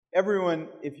Everyone,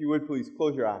 if you would please,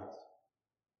 close your eyes.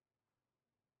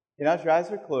 And as your eyes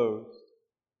are closed,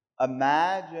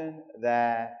 imagine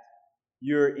that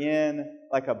you're in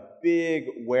like a big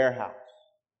warehouse.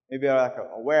 Maybe like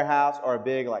a warehouse or a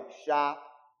big like shop,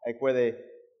 like where they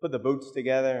put the boats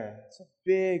together. It's a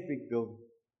big, big building.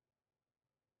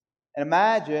 And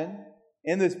imagine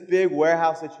in this big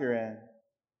warehouse that you're in,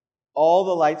 all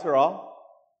the lights are off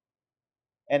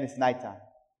and it's nighttime.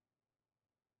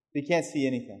 You can't see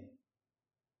anything.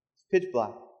 It's pitch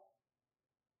black.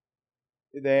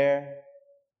 You're there.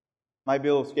 Might be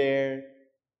a little scared.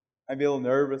 Might be a little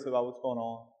nervous about what's going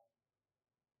on.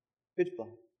 Pitch black.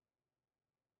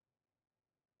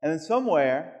 And then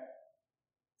somewhere,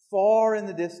 far in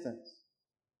the distance,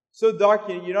 so dark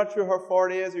you're not sure how far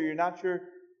it is, or you're not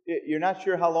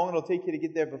sure how long it'll take you to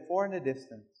get there, but far in the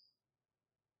distance,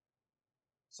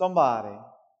 somebody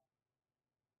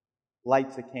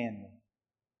lights a candle.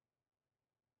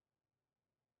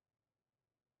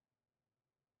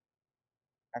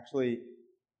 Actually,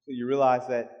 so you realize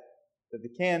that the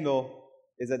candle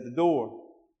is at the door.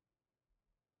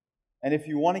 And if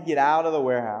you want to get out of the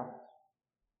warehouse,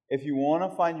 if you want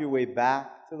to find your way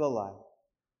back to the light,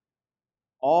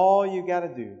 all you got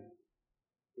to do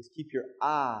is keep your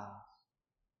eyes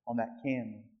on that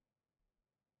candle.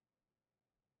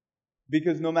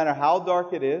 Because no matter how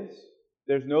dark it is,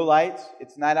 there's no lights,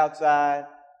 it's night outside,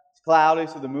 it's cloudy,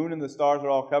 so the moon and the stars are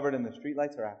all covered and the street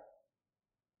lights are out.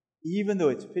 Even though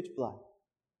it's pitch black,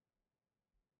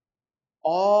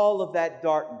 all of that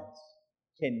darkness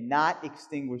cannot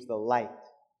extinguish the light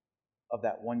of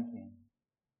that one candle.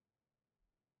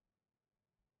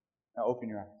 Now open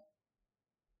your eyes.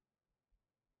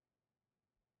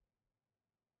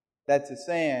 That's a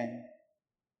saying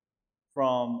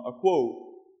from a quote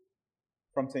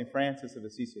from St. Francis of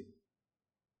Assisi.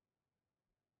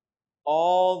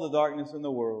 All the darkness in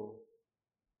the world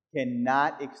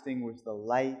cannot extinguish the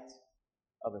light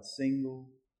of a single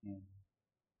candle.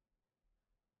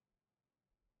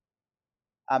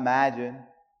 I imagine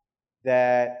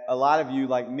that a lot of you,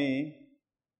 like me,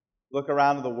 look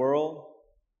around at the world,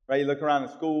 right? You look around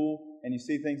at school and you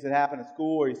see things that happen at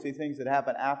school, or you see things that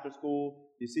happen after school.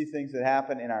 You see things that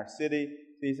happen in our city,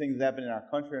 see things that happen in our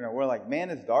country and our world. Like, man,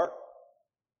 it's dark.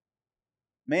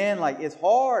 Man, like, it's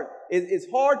hard. It's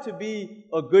hard to be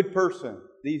a good person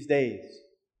these days.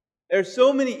 There's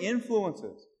so many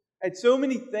influences. And so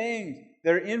many things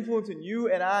that are influencing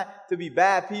you and I to be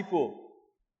bad people.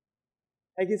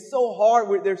 Like, it's so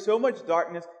hard. There's so much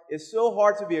darkness. It's so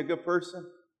hard to be a good person.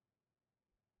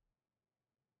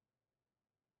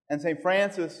 And St.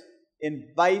 Francis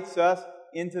invites us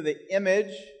into the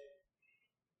image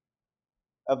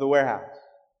of the warehouse.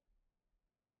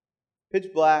 Pitch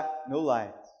black, no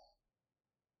lights.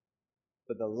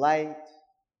 But the light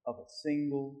of a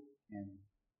single candle.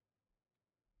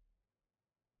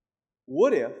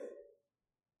 What if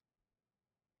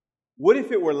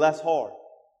it were less hard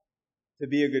to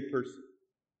be a good person?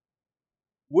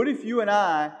 What if you and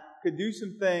I could do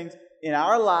some things in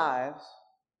our lives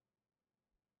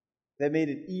that made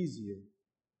it easier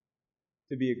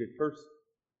to be a good person?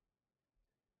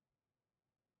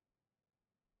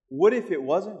 What if it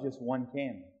wasn't just one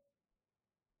candle?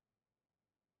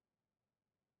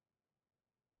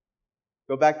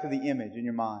 Go back to the image in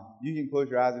your mind. You can close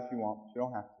your eyes if you want, but you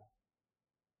don't have to.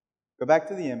 Go back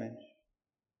to the image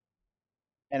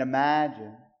and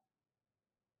imagine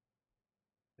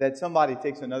that somebody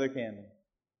takes another candle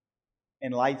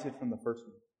and lights it from the first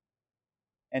one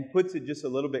and puts it just a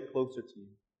little bit closer to you.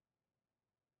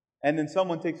 And then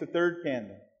someone takes a third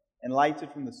candle and lights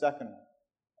it from the second one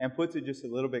and puts it just a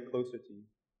little bit closer to you.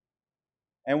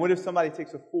 And what if somebody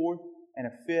takes a fourth and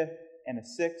a fifth and a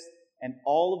sixth, and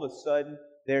all of a sudden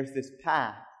there's this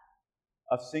path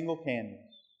of single candles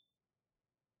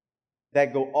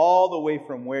that go all the way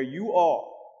from where you are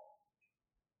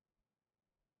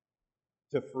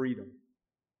to freedom.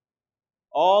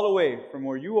 All the way from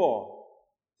where you are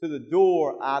to the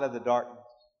door out of the darkness.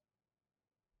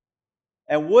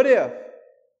 And what if,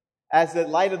 as the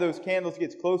light of those candles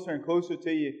gets closer and closer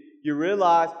to you, you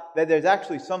realize that there's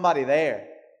actually somebody there,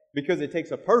 because it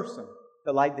takes a person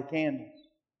to light the candles.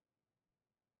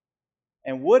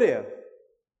 And what if,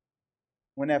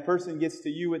 when that person gets to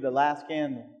you with the last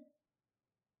candle,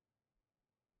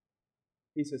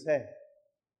 he says, "Hey,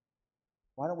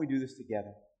 why don't we do this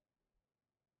together?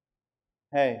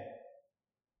 Hey,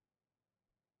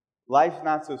 life's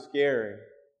not so scary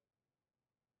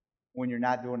when you're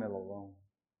not doing it alone.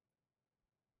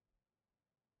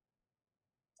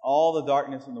 All the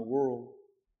darkness in the world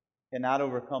cannot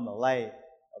overcome the light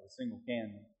of a single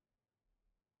candle."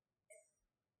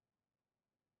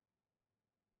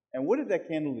 And what if that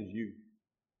candle is you?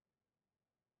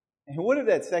 And what if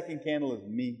that second candle is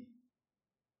me?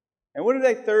 And what if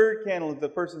that third candle is the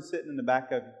person sitting in the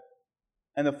back of you?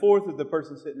 And the fourth is the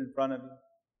person sitting in front of you?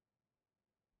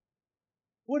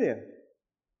 What if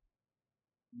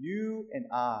you and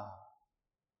I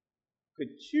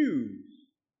could choose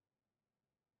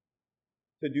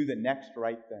to do the next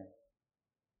right thing?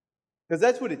 Because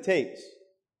that's what it takes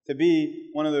to be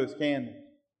one of those candles.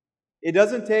 It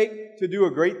doesn't take to do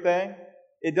a great thing.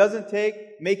 It doesn't take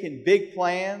making big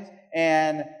plans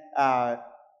and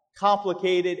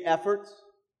complicated efforts.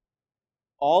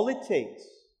 All it takes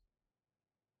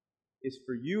is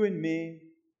for you and me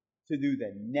to do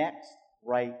the next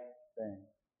right thing.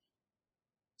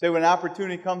 So when an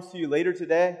opportunity comes to you later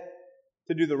today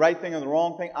to do the right thing or the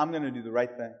wrong thing, I'm going to do the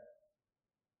right thing.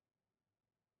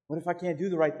 What if I can't do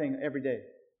the right thing every day?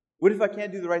 What if I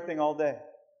can't do the right thing all day?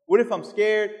 What if I'm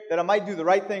scared that I might do the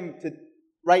right thing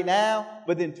right now,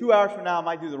 but then 2 hours from now I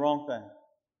might do the wrong thing?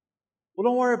 Well,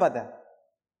 don't worry about that.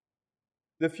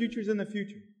 The future's in the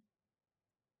future.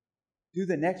 Do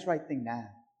the next right thing now.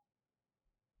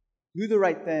 Do the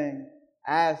right thing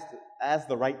as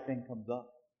the right thing comes up.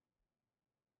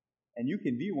 And you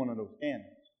can be one of those candles,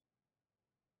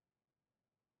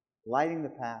 lighting the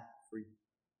path for you.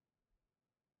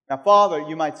 Now, Father,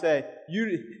 you might say,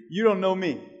 you don't know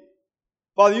me.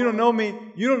 Father, you don't know me.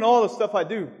 You don't know all the stuff I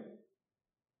do.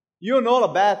 You don't know all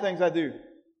the bad things I do.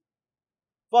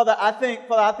 Father, I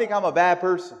think I'm a bad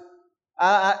person.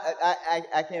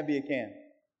 I can't be a candle.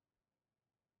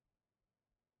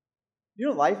 You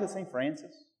know the life of St.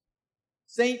 Francis?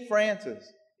 St. Francis,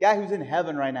 guy who's in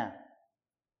heaven right now.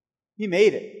 He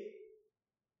made it.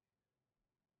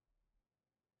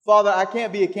 Father, I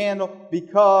can't be a candle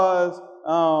because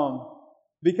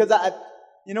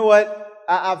you know what?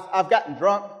 I've gotten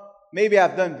drunk. Maybe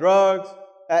I've done drugs.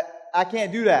 I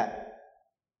can't do that.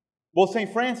 Well,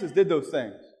 St. Francis did those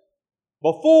things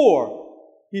before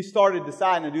he started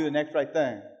deciding to do the next right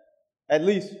thing. At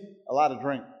least a lot of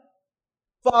drink.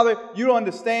 Father, you don't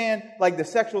understand like the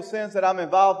sexual sins that I'm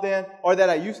involved in or that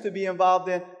I used to be involved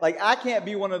in. Like I can't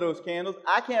be one of those candles.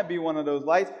 I can't be one of those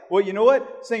lights. Well, you know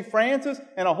what? St. Francis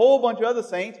and a whole bunch of other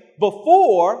saints,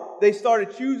 before they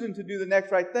started choosing to do the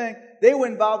next right thing, they were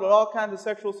involved with all kinds of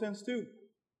sexual sins too.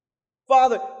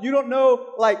 Father, you don't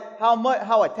know like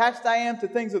how attached I am to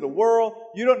things of the world.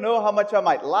 You don't know how much I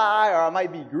might lie or I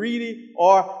might be greedy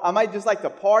or I might just like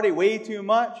to party way too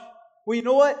much. Well, you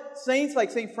know what? Saints like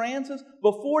St. Francis,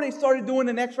 before they started doing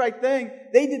the next right thing,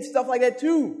 they did stuff like that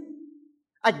too.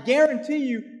 I guarantee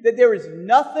you that there is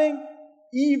nothing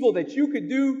evil that you could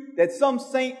do that some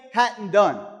saint hadn't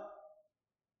done.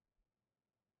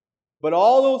 But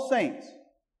all those saints,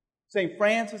 St.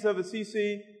 Francis of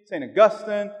Assisi, St.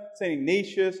 Augustine, St.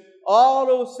 Ignatius, all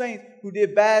those saints who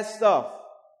did bad stuff,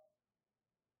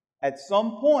 at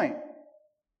some point,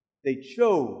 they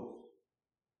chose.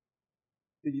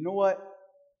 Said, you know what?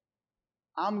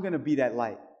 I'm going to be that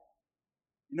light.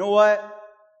 You know what?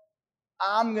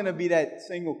 I'm going to be that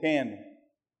single candle.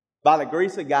 By the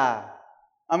grace of God.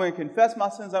 I'm going to confess my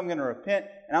sins. I'm going to repent.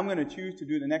 And I'm going to choose to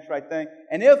do the next right thing.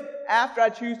 And if after I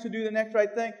choose to do the next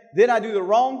right thing, then I do the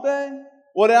wrong thing,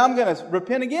 well, then I'm going to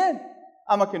repent again.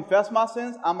 I'm going to confess my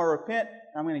sins. I'm going to repent.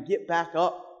 And I'm going to get back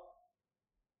up.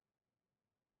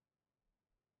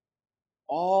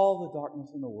 All the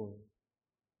darkness in the world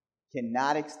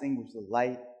cannot extinguish the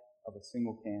light of a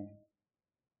single candle.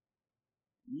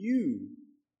 You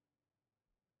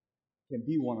can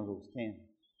be one of those candles.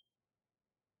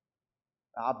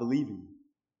 I believe in you.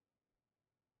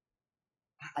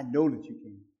 I know that you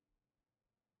can.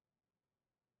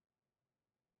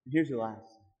 And here's the last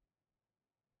thing.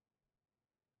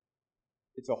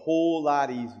 It's a whole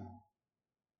lot easier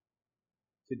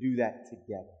to do that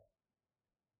together.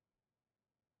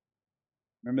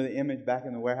 Remember the image back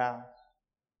in the warehouse?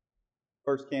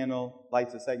 First candle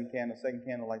lights the second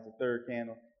candle lights the third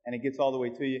candle, and it gets all the way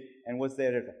to you. And what's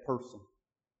there? There's a person.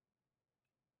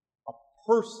 A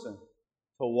person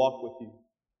to walk with you.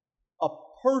 A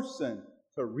person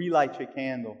to relight your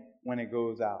candle when it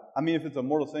goes out. I mean, if it's a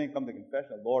mortal sin, come to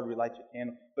confession, Lord, relight your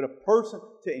candle. But a person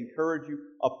to encourage you,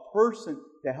 a person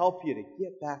to help you to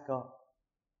get back up.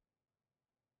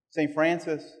 St.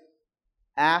 Francis,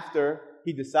 after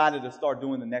he decided to start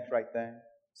doing the next right thing.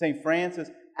 St.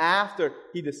 Francis, after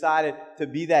he decided to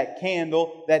be that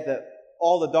candle that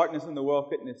all the darkness in the world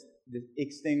couldn't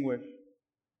extinguish,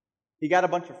 he got a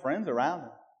bunch of friends around him.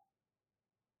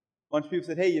 A bunch of people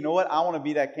said, hey, you know what? I want to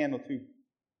be that candle too.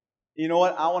 You know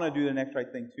what? I want to do the next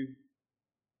right thing too.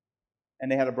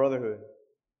 And they had a brotherhood.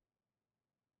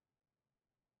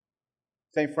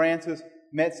 St. Francis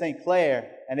met St.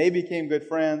 Clair, and they became good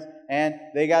friends, and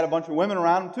they got a bunch of women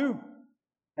around them too.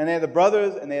 And they had the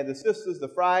brothers, and they had the sisters, the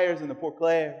friars, and the poor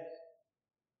Claires.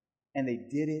 And they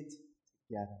did it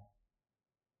together.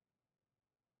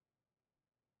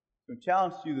 So the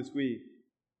challenge to you this week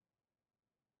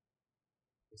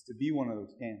is to be one of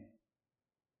those candles.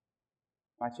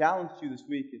 My challenge to you this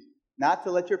week is not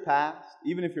to let your past,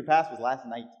 even if your past was last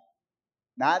night,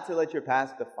 not to let your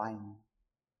past define you,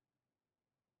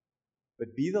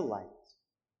 but be the light.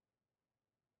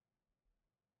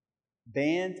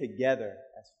 Band together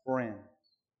as friends.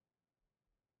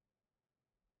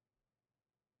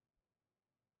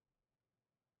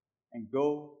 And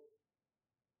go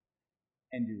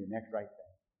and do the next right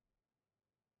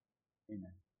thing.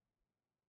 Amen.